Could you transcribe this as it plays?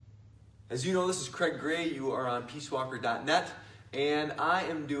As you know, this is Craig Gray. You are on peacewalker.net, and I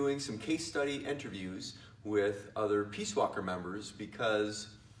am doing some case study interviews with other Peace Walker members because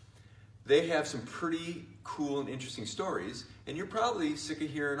they have some pretty cool and interesting stories, and you're probably sick of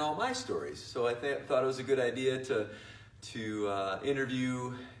hearing all my stories. So I thought it was a good idea to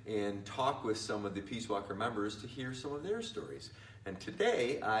interview and talk with some of the Peace Walker members to hear some of their stories. And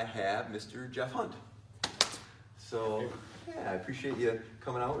today I have Mr. Jeff Hunt. So yeah, I appreciate you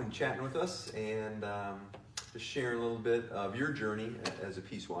coming out and chatting with us and just sharing a little bit of your journey as a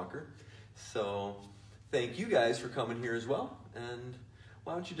Peace Walker. So thank you guys for coming here as well. And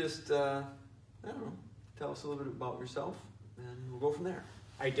why don't you just, tell us a little bit about yourself, and we'll go from there.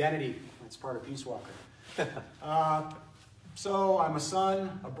 Identity, that's part of Peace Walker. So I'm a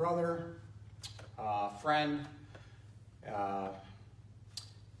son, a brother, a friend.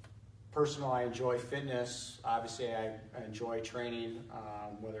 Personal, I enjoy fitness. Obviously, I enjoy training,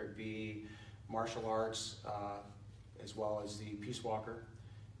 whether it be martial arts as well as the Peace Walker.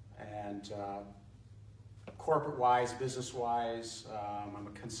 And corporate-wise, business-wise, I'm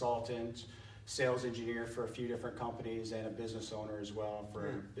a consultant, sales engineer for a few different companies, and a business owner as well, for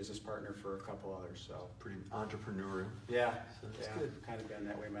a business partner for a couple others. So pretty entrepreneurial. Yeah, so that's good. Kind of been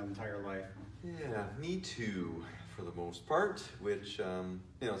that way my entire life. Yeah, me too, for the most part, which,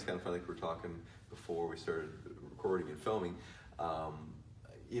 it's kind of funny, like we were talking before we started recording and filming.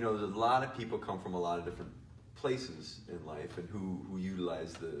 There's a lot of people come from a lot of different places in life and who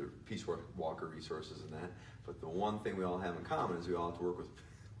utilize the Peace Walker resources and that. But the one thing we all have in common is we all have to work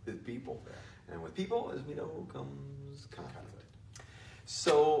with people. And with people, as we know, comes conflict.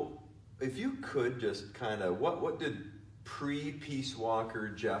 So if you could just kind of, what did pre-Peace Walker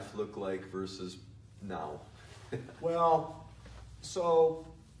Jeff look like versus now? Well, so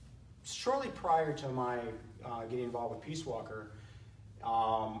shortly prior to my getting involved with Peace Walker,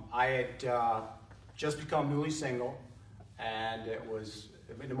 I had just become newly single, and it was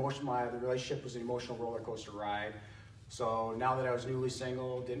the relationship was an emotional roller coaster ride. So now that I was newly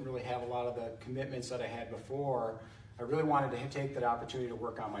single, didn't really have a lot of the commitments that I had before, I really wanted to take that opportunity to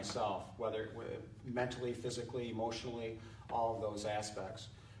work on myself, whether mentally, physically, emotionally, all of those aspects.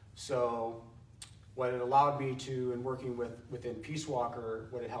 So what it allowed me to, in working within Peace Walker,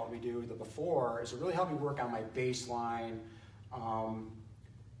 what it helped me do before is it really helped me work on my baseline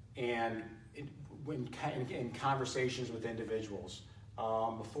and in conversations with individuals.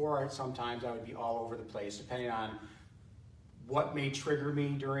 Before, sometimes I would be all over the place, depending on what may trigger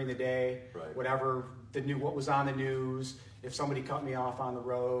me during the day, right. Whatever what was on the news, if somebody cut me off on the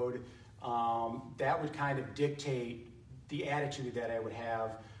road, that would kind of dictate the attitude that I would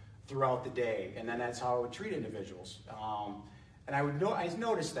have throughout the day, and then that's how I would treat individuals. And I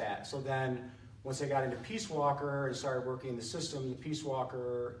noticed that. So then, once I got into Peace Walker and started working the system, the Peace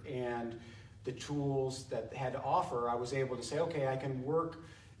Walker, and the tools that had to offer, I was able to say, okay, I can work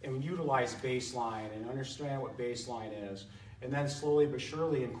and utilize baseline and understand what baseline is, and then slowly but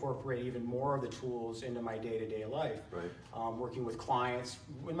surely incorporate even more of the tools into my day-to-day life. Right. Working with clients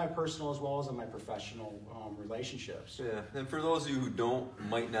in my personal as well as in my professional relationships. Yeah, and for those of you who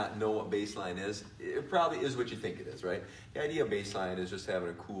might not know what baseline is, it probably is what you think it is, right? The idea of baseline is just having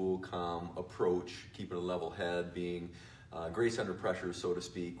a cool, calm approach, keeping a level head, being grace under pressure, so to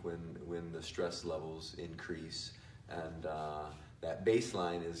speak, when the stress levels increase. And that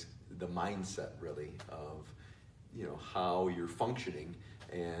baseline is the mindset, really, of how you're functioning.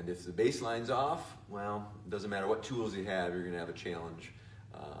 And if the baseline's off, well, it doesn't matter what tools you have, you're going to have a challenge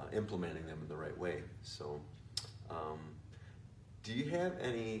implementing them in the right way. So do you have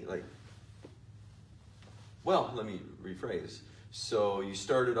any, let me rephrase. So you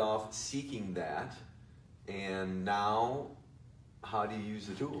started off seeking that, and now how do you use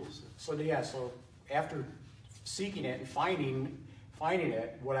the tools? So after seeking it and finding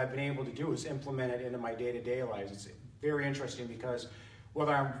it, what I've been able to do is implement it into my day-to-day lives. It's very interesting because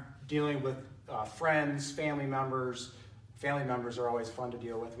whether I'm dealing with friends, family members are always fun to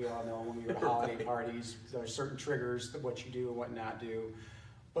deal with. We all know when we go to holiday parties, there are certain triggers, what you do and what not do.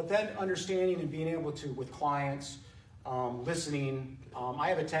 But then understanding and being able to, with clients, listening. I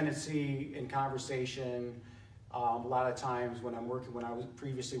have a tendency in conversation, a lot of times when I was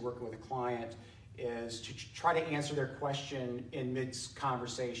previously working with a client, is to try to answer their question in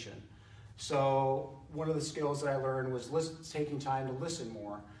mid-conversation. So one of the skills that I learned was taking time to listen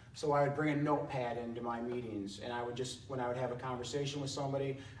more. So I would bring a notepad into my meetings, and I would when I would have a conversation with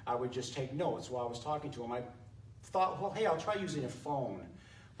somebody, I would just take notes while I was talking to them. I thought, well, hey, I'll try using a phone.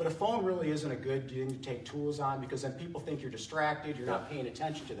 But a phone really isn't a good thing to take tools on, because then people think you're distracted, you're not paying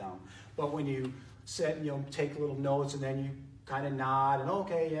attention to them. But when you sit and take little notes and then you kind of nod and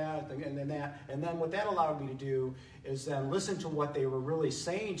okay, yeah, and then that. And then what that allowed me to do is then listen to what they were really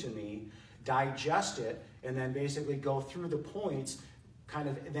saying to me, digest it, and then basically go through the points, kind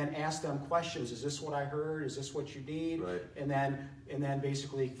of then ask them questions. Is this what I heard? Is this what you need? Right. And then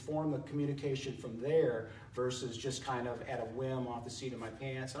basically form the communication from there versus just kind of at a whim off the seat of my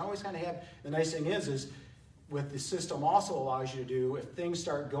pants. And I always kind of have, the nice thing is with the system also allows you to do, if things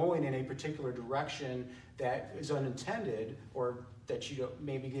start going in a particular direction that is unintended or that you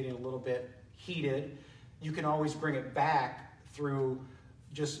may be getting a little bit heated, you can always bring it back through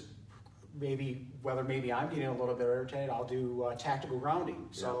just whether I'm getting a little bit irritated, I'll do tactical grounding.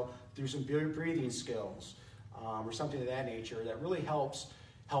 So through some breathing skills or something of that nature that really help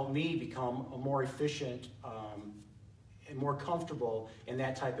me become a more efficient and more comfortable in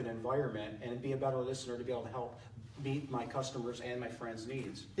that type of environment and be a better listener to be able to help meet my customers and my friends'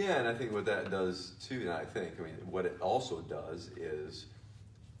 needs. Yeah, and I think what that does too, what it also does is,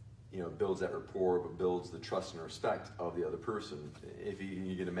 builds that rapport, but builds the trust and respect of the other person. If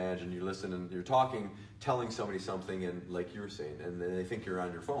you can imagine, you're listening, you're talking, telling somebody something, and like you were saying, and then they think you're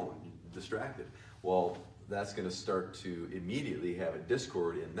on your phone, distracted. Well, that's going to start to immediately have a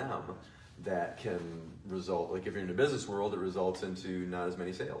discord in them that can result, like if you're in the business world, it results into not as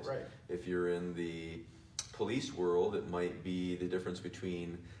many sales. Right. If you're in the police world, it might be the difference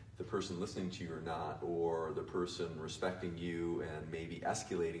between the person listening to you or not, or the person respecting you and maybe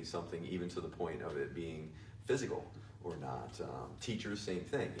escalating something even to the point of it being physical or not. Teachers, same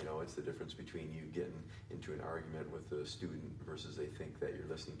thing. It's the difference between you getting into an argument with a student versus they think that you're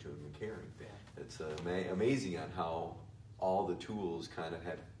listening to them and caring. Yeah. It's amazing on how all the tools kind of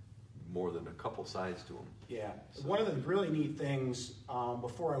have more than a couple sides to them. Yeah. So one of the really neat things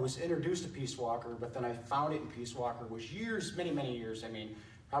before I was introduced to Peace Walker, but then I found it in Peace Walker, was many years,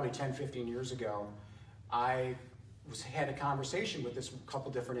 probably 10, 15 years ago, I had a conversation with this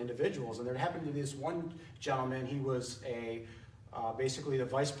couple different individuals, and there happened to be this one gentleman. He was basically the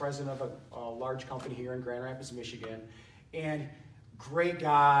vice president of a large company here in Grand Rapids, Michigan, and great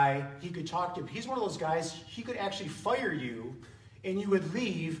guy. He could talk to. He's one of those guys. He could actually fire you, and you would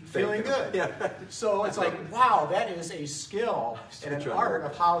leave feeling good. Yeah. So it's like, wow, that is a skill and an art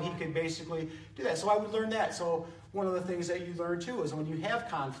of how he could basically do that. So I would learn that. So one of the things that you learn too is when you have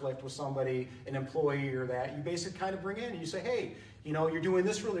conflict with somebody, an employee or that, you basically kind of bring in and you say, hey, you're doing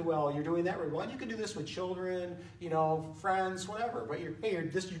this really well, you're doing that really well. And you can do this with children, friends, whatever. But you're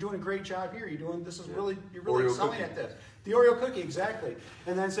doing a great job here. You're really excelling at this. The Oreo cookie, exactly.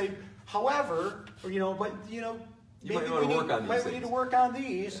 And then say, however, maybe we need to work on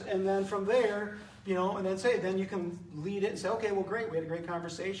these, and then from there, and then you can lead it and say, okay, well, great, we had a great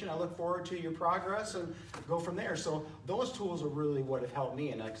conversation. I look forward to your progress and go from there. So those tools are really what have helped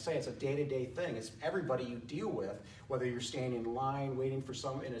me. And like I say, it's a day-to-day thing. It's everybody you deal with, whether you're standing in line waiting for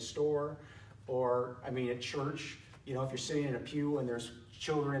someone in a store or, at church, if you're sitting in a pew and there's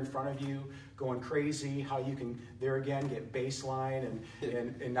children in front of you going crazy, how you can there again get baseline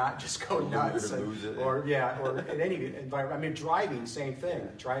and not just go nuts, or in any environment. Driving, same thing.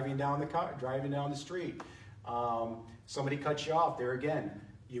 Driving down the street, somebody cuts you off. There again,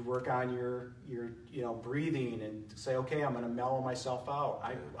 you work on your breathing and say, okay, I'm going to mellow myself out.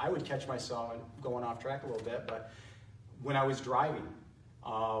 I would catch myself going off track a little bit, but when I was driving.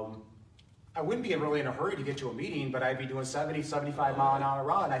 I wouldn't be really in a hurry to get to a meeting, but I'd be doing 70, 75 mile an hour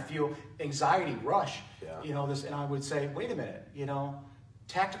run. I feel anxiety rush, and I would say, wait a minute,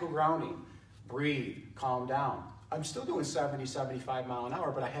 tactical grounding, breathe, calm down. I'm still doing 70, 75 mile an hour,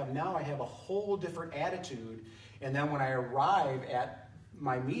 but I have a whole different attitude. And then when I arrive at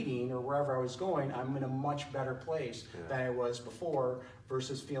my meeting or wherever I was going, I'm in a much better place than I was before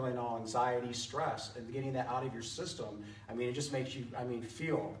versus feeling all anxiety, stress, and getting that out of your system. It just makes you,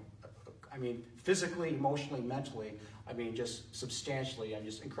 feel physically, emotionally, mentally, just substantially, I'm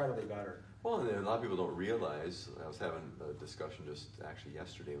just incredibly better. Well, and a lot of people don't realize, I was having a discussion just actually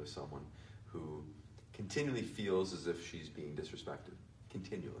yesterday with someone who continually feels as if she's being disrespected,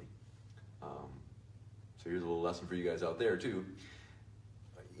 continually. So here's a little lesson for you guys out there too.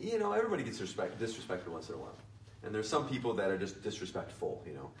 Everybody gets disrespected once in a while. And there's some people that are just disrespectful,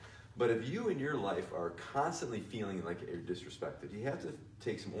 But if you in your life are constantly feeling like you're disrespected, you have to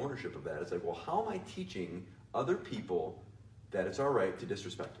take some ownership of that. It's like, well, how am I teaching other people that it's all right to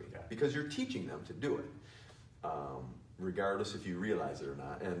disrespect me? Because you're teaching them to do it, regardless if you realize it or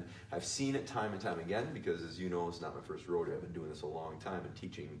not. And I've seen it time and time again because, as you know, it's not my first rodeo. I've been doing this a long time and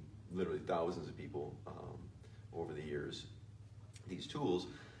teaching literally thousands of people over the years these tools.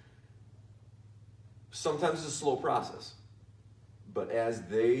 Sometimes it's a slow process. But as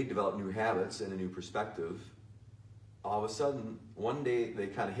they develop new habits and a new perspective, all of a sudden, one day they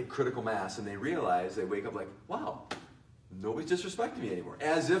kind of hit critical mass and they realize, they wake up like, wow, nobody's disrespecting me anymore.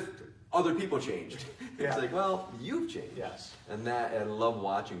 As if other people changed. Yeah. It's like, well, you've changed. Yes. And I love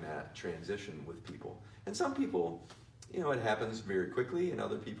watching that transition with people. And some people, it happens very quickly, and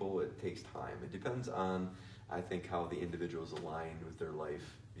other people, it takes time. It depends on, I think, how the individual's aligned with their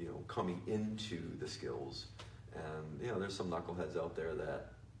life, coming into the skills. And, there's some knuckleheads out there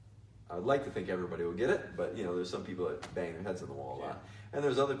that I'd like to think everybody will get it, but, there's some people that bang their heads on the wall a lot. And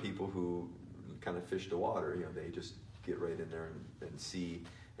there's other people who kind of fish the water. They just get right in there and see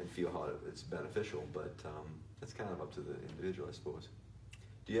and feel how it's beneficial. But it's kind of up to the individual, I suppose.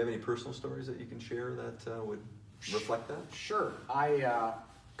 Do you have any personal stories that you can share that would reflect that? Sure. I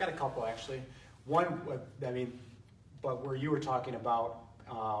got a couple, actually. One, but where you were talking about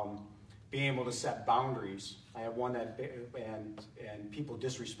being able to set boundaries. I have one that, and people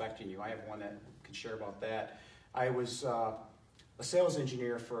disrespecting you. I have one that could share about that. I was a sales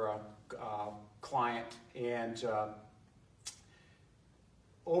engineer for a client, and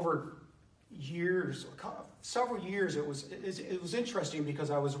over years, several years, it was interesting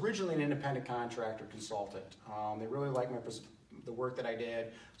because I was originally an independent contractor consultant. They really liked the work that I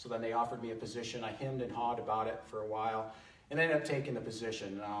did, so then they offered me a position. I hemmed and hawed about it for a while, and ended up taking the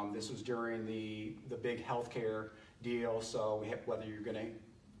position. This was during the big healthcare deal, so whether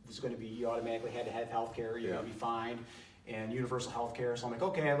you automatically had to have healthcare, you're going to be fined, and universal healthcare. So I'm like,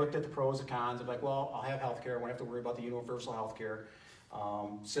 okay, I looked at the pros and cons. I'm like, well, I'll have healthcare. I won't have to worry about the universal healthcare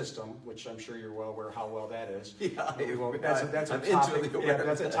system, which I'm sure you're well aware how well that is. Yeah, that's a topic. Yeah,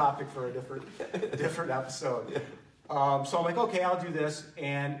 that's a topic for a different episode. Yeah. So I'm like, okay, I'll do this,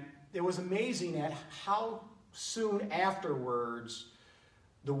 and it was amazing at how soon afterwards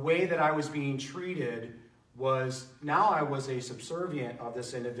the way that I was being treated was, now I was a subservient of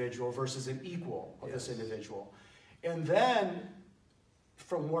this individual versus an equal of this individual. And then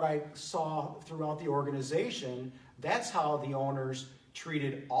from what I saw throughout the organization, that's how the owners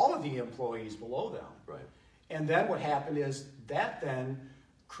treated all of the employees below them. Right. And then what happened is that then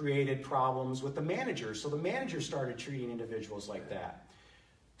created problems with the managers. So the managers started treating individuals like that.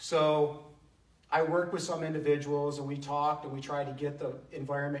 So I worked with some individuals, and we talked, and we tried to get the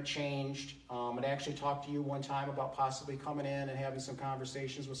environment changed. And I actually talked to you one time about possibly coming in and having some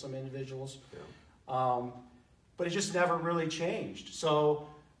conversations with some individuals. Yeah. But it just never really changed. So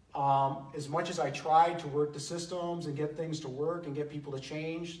as much as I tried to work the systems and get things to work and get people to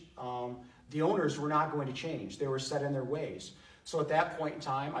change, the owners were not going to change. They were set in their ways. So at that point in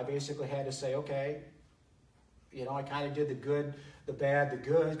time, I basically had to say, okay, I kind of did the good, the bad, the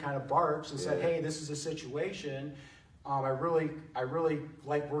good, kind of barks and said, hey, this is a situation. I really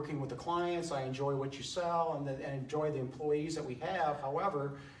like working with the clients. I enjoy what you sell and enjoy the employees that we have.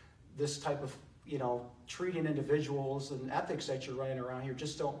 However, this type of treating individuals and ethics that you're running around here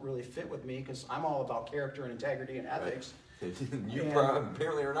just don't really fit with me, because I'm all about character and integrity and ethics. Right.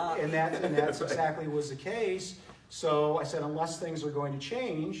 Apparently are not. And that's exactly was the case. So I said, unless things are going to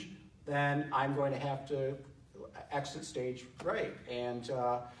change, then I'm going to have to exit stage right. And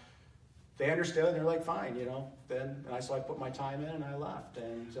they understood, and they're like, fine, then, so I put my time in and I left.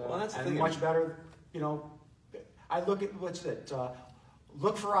 And, that's the and thing. Much better, I look at,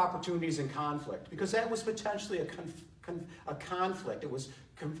 look for opportunities in conflict, because that was potentially a conflict. It was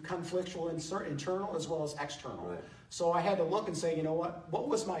conflictual, internal as well as external. Right. So I had to look and say, what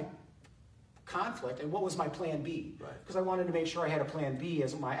was my conflict and what was my plan B? Because I wanted to make sure I had a plan B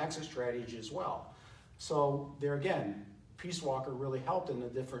as my exit strategy as well. So there again, Peace Walker really helped in the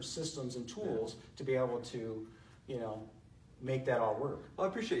different systems and tools to be able to, make that all work. Well, I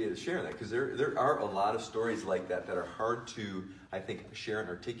appreciate you sharing that, because there are a lot of stories like that are hard to, I think, share and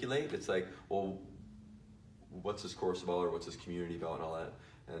articulate. It's like, well, what's this course about, or what's this community about, and all that.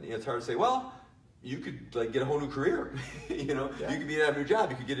 And it's hard to say, well, you could get a whole new career. You could be at a new job.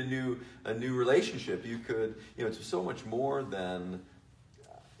 You could get a new relationship. You could, it's so much more than,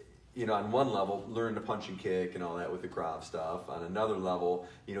 on one level, learn to punch and kick and all that with the craft stuff. On another level,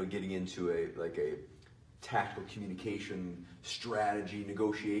 getting into a tactical communication strategy,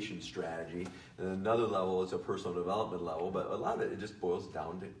 negotiation strategy. And another level is a personal development level. But a lot of it just boils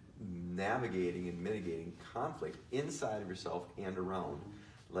down to navigating and mitigating conflict inside of yourself and around.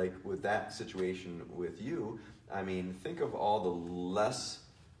 Like with that situation with you, think of all the less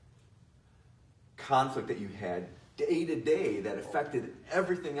conflict that you had day to day that affected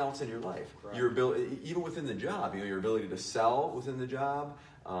everything else in your life. Right. Your ability, even within the job, your ability to sell within the job,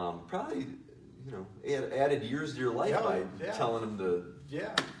 probably, added years to your life by telling them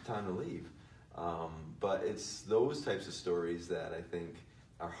time to leave. But it's those types of stories that I think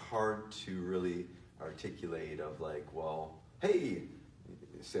are hard to really articulate of like, well, hey,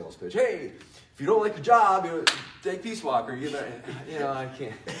 sales pitch, hey, if you don't like the job, take Peace Walker. I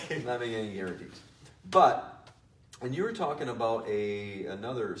can't, I'm not making any guarantees. But, and you were talking about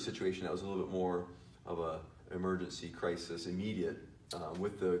another situation that was a little bit more of a emergency crisis, immediate,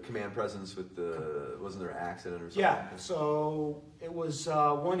 with the command presence, wasn't there an accident or something? Yeah, so it was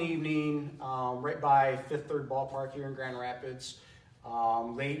one evening right by Fifth Third Ballpark here in Grand Rapids,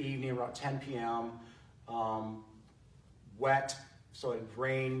 late evening, about 10 p.m., wet, so it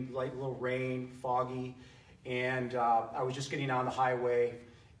rained, light little rain, foggy, and I was just getting on the highway,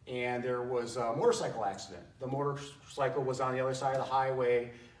 and there was a motorcycle accident. The motorcycle was on the other side of the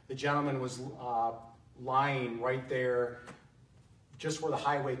highway. The gentleman was lying right there, just where the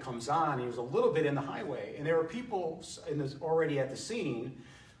highway comes on. He was a little bit in the highway, and there were people already at the scene,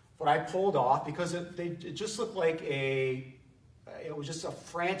 but I pulled off because it just looked like it was just a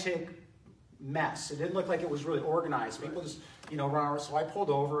frantic mess. It didn't look like it was really organized. People just, run. So I pulled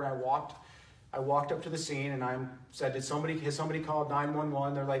over and I walked up to the scene and I said, has somebody called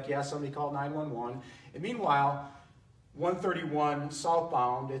 911? They're like, yeah, somebody called 911. And meanwhile, 131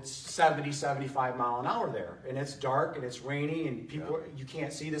 southbound, it's 70, 75 mile an hour there. And it's dark and it's rainy and you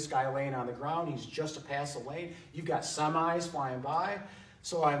can't see this guy laying on the ground. He's just to pass the lane. You've got semis flying by.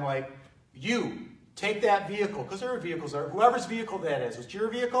 So I'm like, you take that vehicle, because there are vehicles there. Whoever's vehicle that is, it's your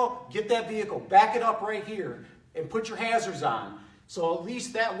vehicle, get that vehicle, back it up right here and put your hazards on. So at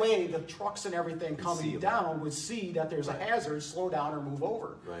least that way the trucks and everything coming down would see that there's a hazard, slow down or move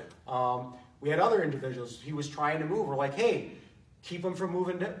over. Right. We had other individuals, he was trying to move. We're like, hey, keep him from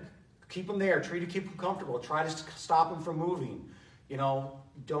moving, keep him there, try to keep him comfortable, try to stop him from moving.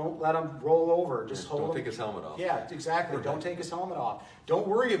 Don't let him roll over, just hold him. Don't take his helmet off. Yeah, exactly, don't take his helmet off. Don't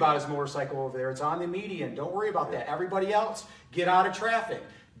worry about his motorcycle over there, it's on the median, don't worry about that. Everybody else, get out of traffic.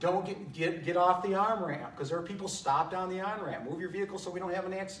 Don't get off the on-ramp, because there are people stopped on the on-ramp. Move your vehicle so we don't have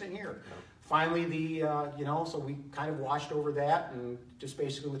an accident here. Yeah. Finally, so we kind of watched over that and just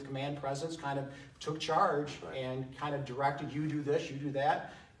basically with command presence kind of took charge and kind of directed, you do this, you do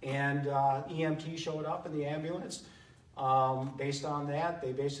that. And EMT showed up in the ambulance. Based on that,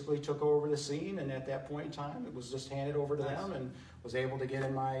 they basically took over the scene, and at that point in time, it was just handed over to them and was able to get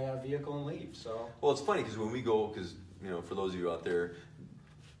in my vehicle and leave. So, well, it's funny because when we go, for those of you out there,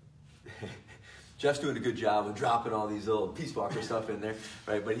 Jeff's doing a good job of dropping all these little Peace Walker stuff in there,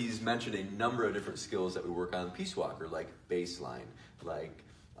 right? But he's mentioned a number of different skills that we work on in Peace Walker, like baseline, like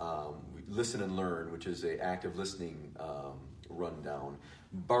listen and learn, which is an active listening rundown,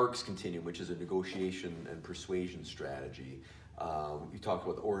 Barks Continuum, which is a negotiation and persuasion strategy. You talked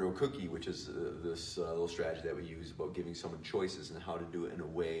about the Oreo cookie, which is this little strategy that we use about giving someone choices and how to do it in a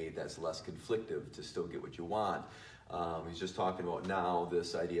way that's less conflictive to still get what you want. He's just talking about now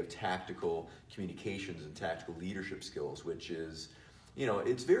this idea of tactical communications and tactical leadership skills, which is,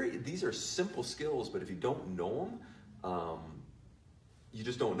 these are simple skills, but if you don't know them, you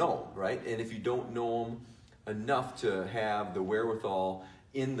just don't know, right? And if you don't know them enough to have the wherewithal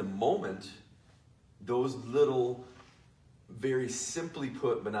in the moment, those little, very simply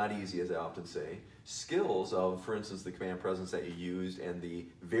put, but not easy, as I often say, skills of, for instance, the command presence that you used and the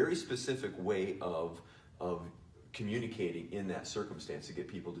very specific way of communicating in that circumstance to get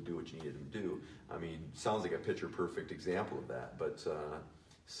people to do what you needed them to do. I mean, sounds like a picture-perfect example of that, but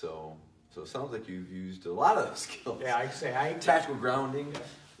so it sounds like you've used a lot of skills. Yeah, I'd say tactical grounding,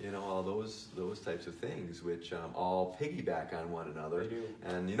 all those types of things, which all piggyback on one another. They do.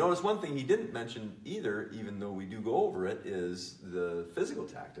 And you notice one thing he didn't mention either, even though we do go over it, is the physical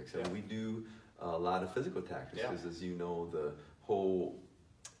tactics. And we do a lot of physical tactics because, as you know, the whole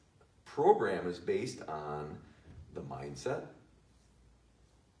program is based on the mindset,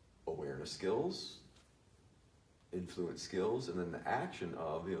 awareness skills, influence skills, and then the action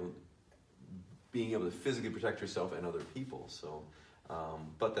of being able to physically protect yourself and other people. So,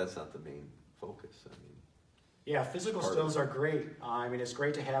 but that's not the main focus. Physical skills are great. It's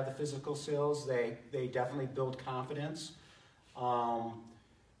great to have the physical skills. They definitely build confidence.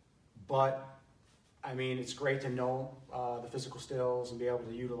 But it's great to know the physical skills and be able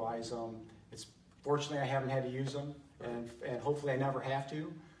to utilize them. Fortunately, I haven't had to use them, and hopefully I never have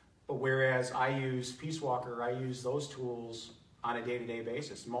to. But whereas I use Peace Walker, I use those tools on a day-to-day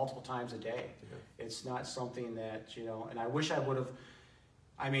basis, multiple times a day. Yeah. It's not something that, and I wish I would have,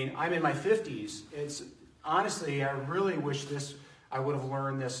 I'm in my 50s. Honestly, I really wish I would have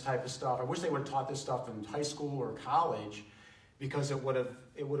learned this type of stuff. I wish they would have taught this stuff in high school or college, because it would have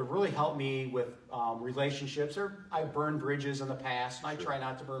really helped me with relationships. I've burned bridges in the past, and I try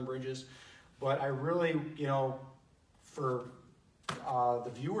not to burn bridges. But I really, for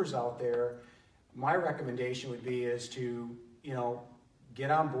the viewers out there, my recommendation would be is to, get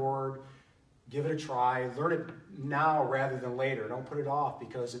on board, give it a try, learn it now rather than later. Don't put it off,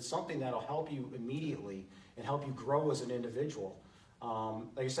 because it's something that'll help you immediately and help you grow as an individual.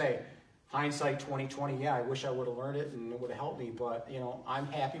 Like I say, hindsight 2020, yeah, I wish I would have learned it and it would have helped me, but I'm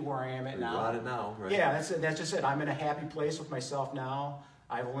happy where I am at now. You're on it now, right? Yeah, that's it. That's just it. I'm in a happy place with myself now.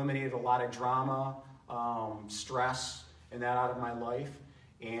 I've eliminated a lot of drama, stress, and that out of my life,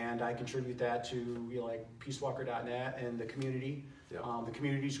 and I contribute that to like peacewalker.net and the community. Yep. The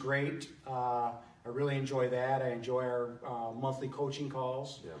community's great. I really enjoy that. I enjoy our monthly coaching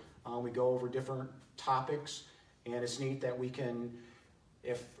calls. Yep. We go over different topics, and it's neat that we can,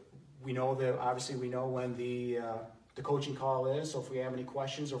 if we know that, obviously we know when the coaching call is, so if we have any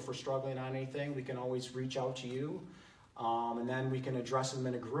questions or if we're struggling on anything, we can always reach out to you, and then we can address them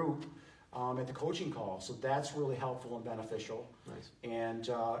in a group at the coaching call. So that's really helpful and beneficial. Nice. And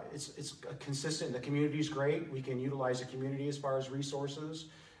it's consistent. The community's great. We can utilize the community as far as resources.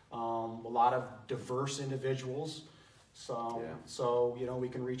 A lot of diverse individuals. So we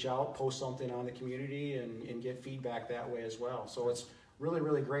can reach out, post something on the community, and get feedback that way as well. So it's really,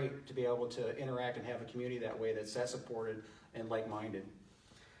 really great to be able to interact and have a community that way that's that supported and like-minded.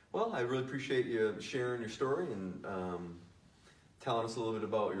 Well, I really appreciate you sharing your story and telling us a little bit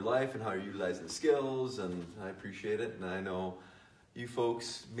about your life and how you're utilizing the skills, and I appreciate it. And I know you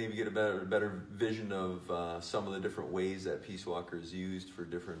folks maybe get a better vision of some of the different ways that Peace Walker is used for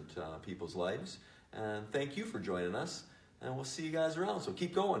different people's lives. And thank you for joining us, and we'll see you guys around. So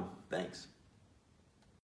keep going. Thanks.